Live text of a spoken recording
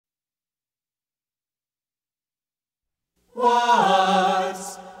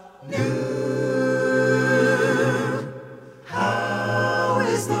What's new? How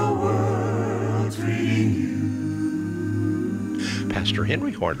is the world treating you? Pastor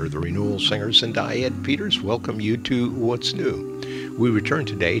Henry Harder, the Renewal Singers, and I, Ed Peters, welcome you to What's New. We return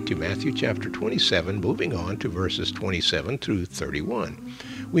today to Matthew chapter 27, moving on to verses 27 through 31.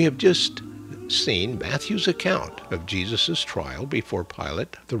 We have just seen Matthew's account of Jesus' trial before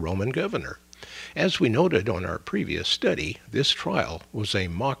Pilate, the Roman governor. As we noted on our previous study, this trial was a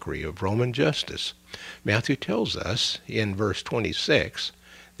mockery of Roman justice. Matthew tells us in verse 26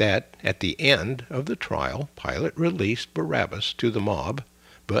 that at the end of the trial, Pilate released Barabbas to the mob,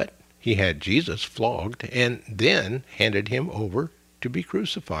 but he had Jesus flogged and then handed him over to be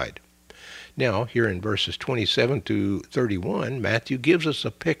crucified. Now, here in verses 27 to 31, Matthew gives us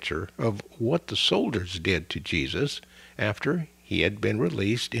a picture of what the soldiers did to Jesus after he had been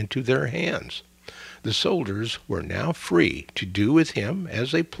released into their hands. The soldiers were now free to do with him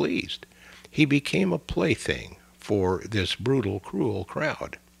as they pleased. He became a plaything for this brutal, cruel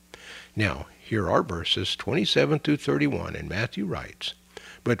crowd. Now, here are verses 27 through 31, and Matthew writes,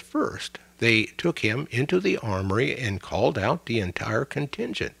 "But first they took him into the armory and called out the entire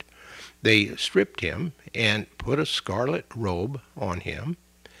contingent. They stripped him and put a scarlet robe on him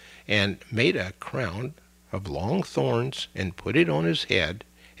and made a crown of long thorns and put it on his head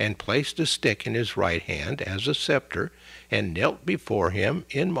and placed a stick in his right hand as a scepter and knelt before him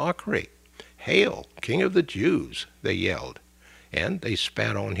in mockery. 'Hail, King of the Jews!' they yelled. And they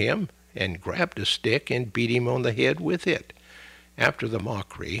spat on him and grabbed a stick and beat him on the head with it. After the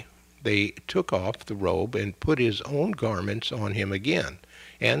mockery, they took off the robe and put his own garments on him again,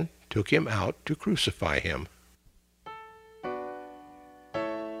 and took him out to crucify him."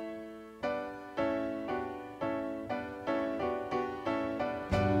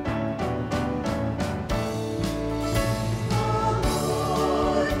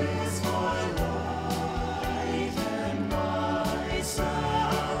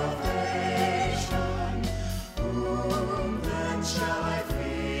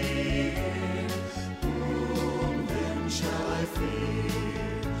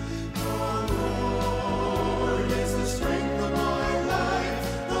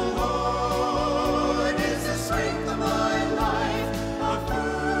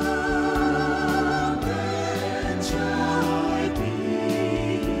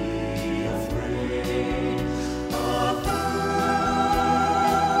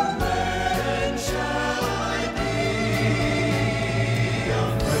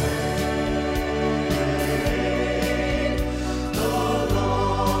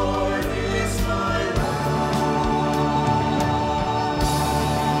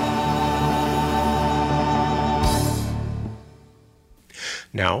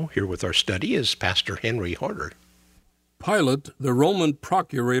 Now, here with our study is Pastor Henry Harder. Pilate, the Roman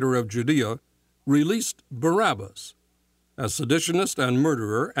procurator of Judea, released Barabbas, a seditionist and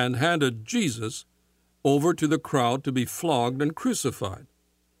murderer, and handed Jesus over to the crowd to be flogged and crucified.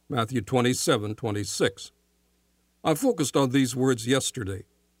 Matthew 27:26. I focused on these words yesterday.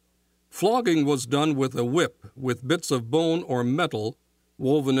 Flogging was done with a whip with bits of bone or metal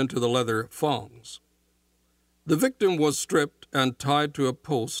woven into the leather thongs. The victim was stripped and tied to a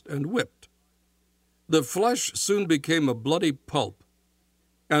post and whipped. The flesh soon became a bloody pulp,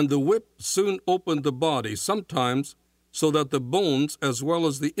 and the whip soon opened the body, sometimes so that the bones as well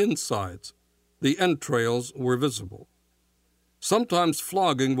as the insides, the entrails, were visible. Sometimes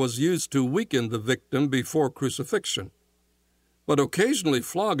flogging was used to weaken the victim before crucifixion, but occasionally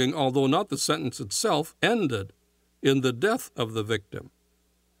flogging, although not the sentence itself, ended in the death of the victim.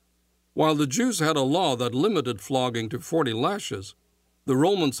 While the Jews had a law that limited flogging to 40 lashes, the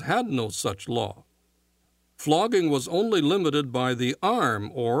Romans had no such law. Flogging was only limited by the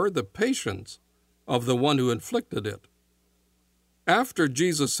arm or the patience of the one who inflicted it. After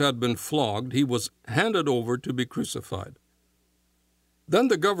Jesus had been flogged, he was handed over to be crucified. Then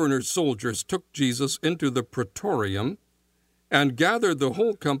the governor's soldiers took Jesus into the praetorium and gathered the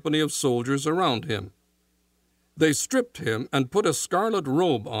whole company of soldiers around him. They stripped him and put a scarlet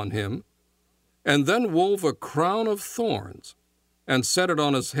robe on him, and then wove a crown of thorns and set it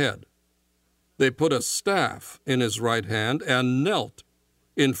on his head. They put a staff in his right hand and knelt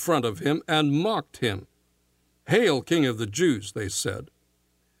in front of him and mocked him. "Hail, King of the Jews," they said.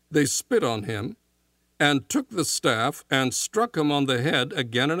 They spit on him and took the staff and struck him on the head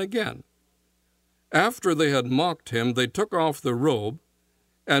again and again. After they had mocked him, they took off the robe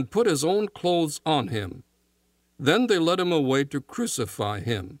and put his own clothes on him. Then they led him away to crucify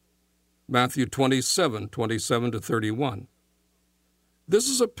him. Matthew 27:27-31. This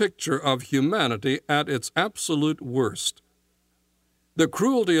is a picture of humanity at its absolute worst. The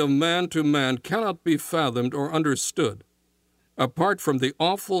cruelty of man to man cannot be fathomed or understood apart from the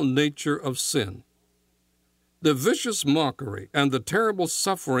awful nature of sin. The vicious mockery and the terrible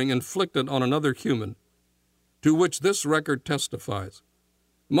suffering inflicted on another human, to which this record testifies,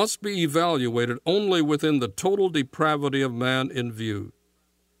 must be evaluated only within the total depravity of man in view.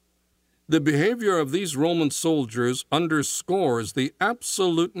 The behavior of these Roman soldiers underscores the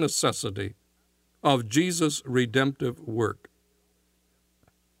absolute necessity of Jesus' redemptive work.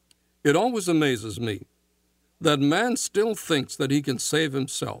 It always amazes me that man still thinks that he can save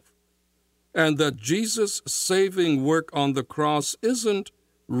himself, and that Jesus' saving work on the cross isn't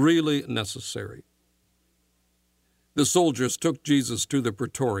really necessary. The soldiers took Jesus to the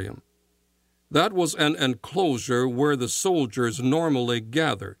Praetorium. That was an enclosure where the soldiers normally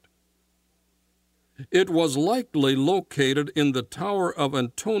gathered. It was likely located in the Tower of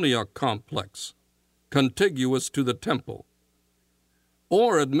Antonia complex, contiguous to the temple.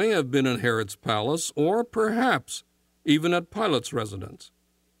 Or it may have been in Herod's palace, or perhaps even at Pilate's residence.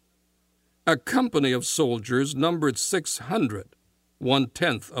 A company of soldiers numbered 600,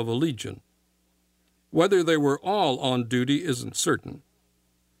 1/10 of a legion. Whether they were all on duty isn't certain.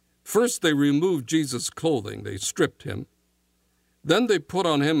 First, they removed Jesus' clothing. They stripped him. Then they put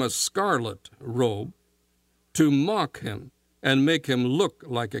on him a scarlet robe to mock him and make him look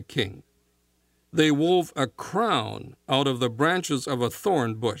like a king. They wove a crown out of the branches of a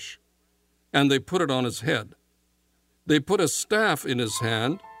thorn bush, and they put it on his head. They put a staff in his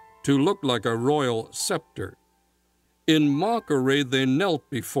hand to look like a royal scepter. In mockery, they knelt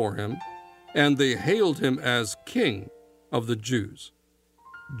before him, and they hailed him as King of the Jews.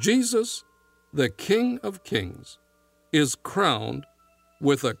 Jesus, the King of Kings, is crowned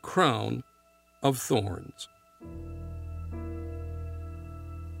with a crown of thorns.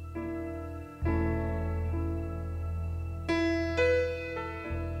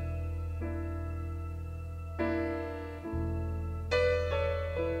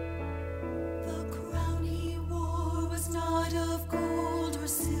 The crown he wore was not of gold or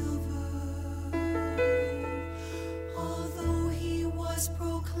silver, although he was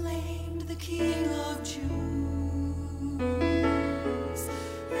proclaimed the King of Jews.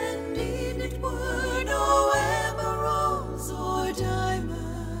 And in it were no emeralds or diamonds,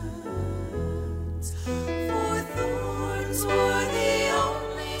 for thorns were the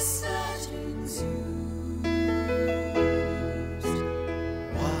only settings used.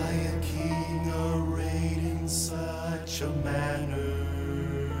 Why a king arrayed in such a manner?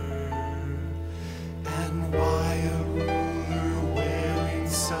 And why a ruler wearing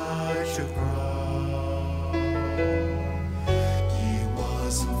such a crown? He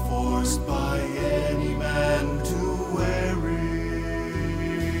wasn't forced by any man to wear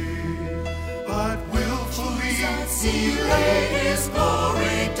it, but willfully he laid his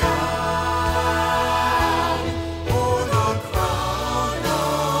glory down. Oh, the crown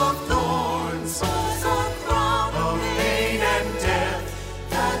of thorns was a crown of pain and death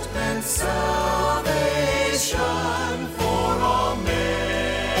that meant salvation for all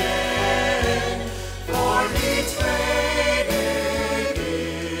men. For he traded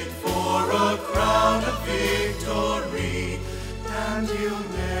it for a crown of victory, and he'll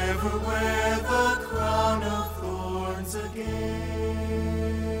never wear the crown of thorns again.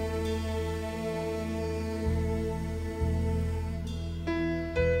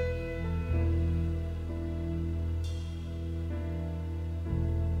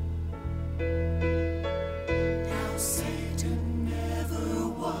 Now Satan never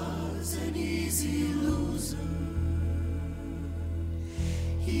was an easy loser.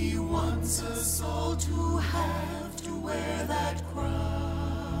 He wants us all to have to wear that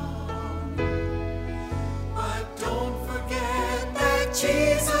crown. But don't forget that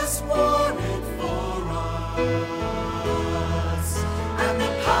Jesus wore it for us, and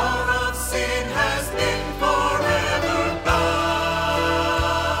the power of sin has been forever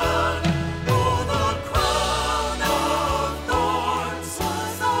bound. Oh, the crown of thorns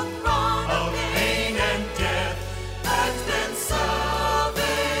was a crown of pain and death that meant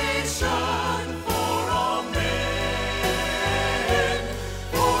salvation for all men.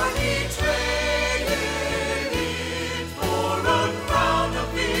 For he traded it for a crown of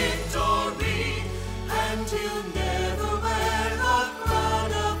victory,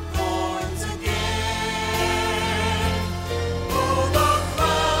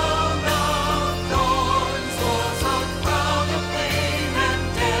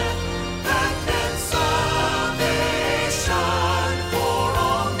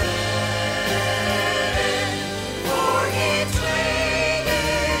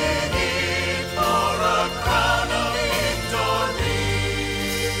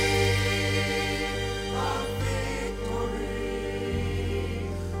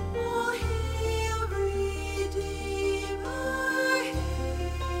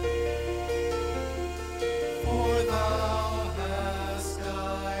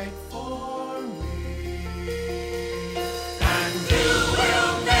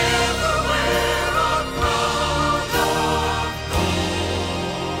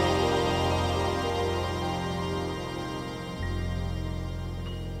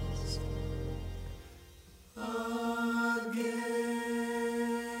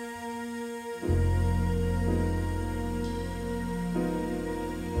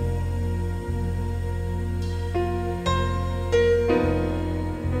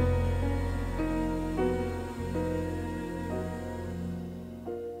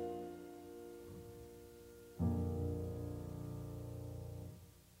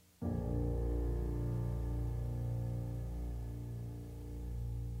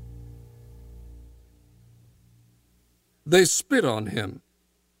 They spit on him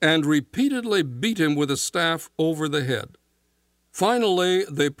and repeatedly beat him with a staff over the head. Finally,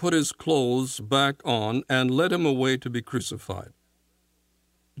 they put his clothes back on and led him away to be crucified.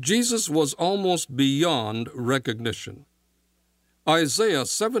 Jesus was almost beyond recognition. Isaiah,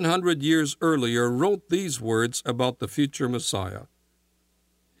 700 years earlier, wrote these words about the future Messiah.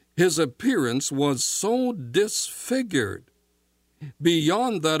 His appearance was so disfigured,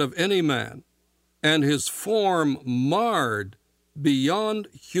 beyond that of any man, and his form marred beyond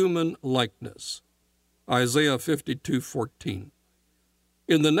human likeness. Isaiah 52:14.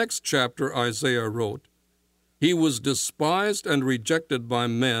 In the next chapter, Isaiah wrote, "He was despised and rejected by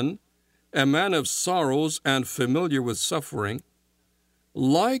men, a man of sorrows and familiar with suffering,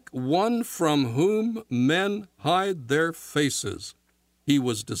 like one from whom men hide their faces. He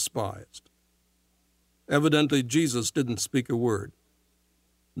was despised." Evidently, Jesus didn't speak a word,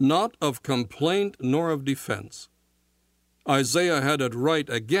 not of complaint nor of defense. Isaiah had it right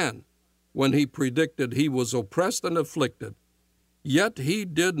again when he predicted he was oppressed and afflicted, yet he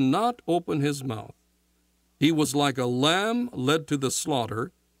did not open his mouth. He was like a lamb led to the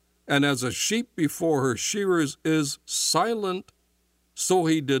slaughter, and as a sheep before her shearers is silent, so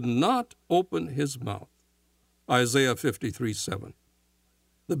he did not open his mouth. Isaiah 53:7.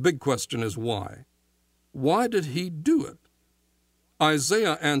 The big question is why? Why did he do it?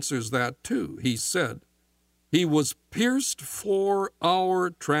 Isaiah answers that too. He said, "He was pierced for our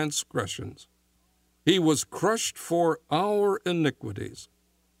transgressions. He was crushed for our iniquities.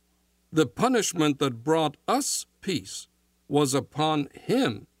 The punishment that brought us peace was upon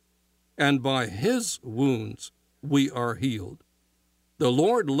him, and by his wounds we are healed. The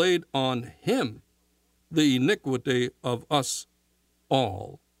Lord laid on him the iniquity of us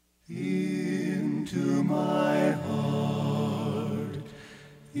all." Into my heart,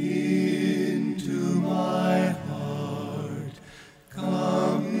 into my heart,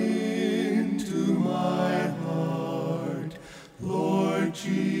 come into my heart, Lord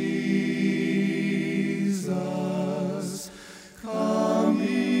Jesus, come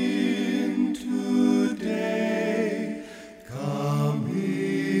in today, come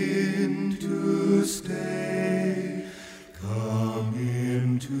in to stay, come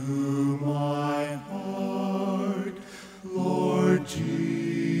into my heart, Lord Jesus.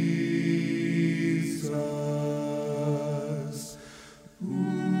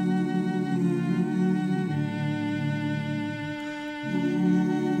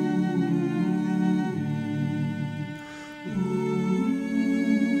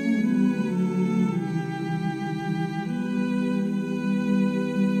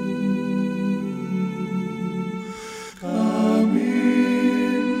 Come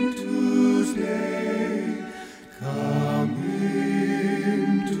in Tuesday, come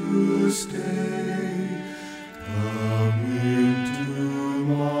in to stay, come into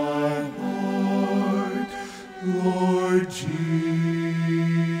my heart, Lord Jesus.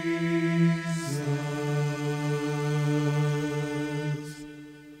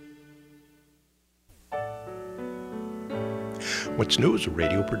 What's New is a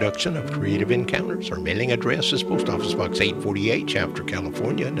radio production of Creative Encounters. Our mailing address is Post Office Box 848, Shafter,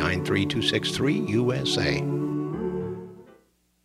 California, 93263, USA.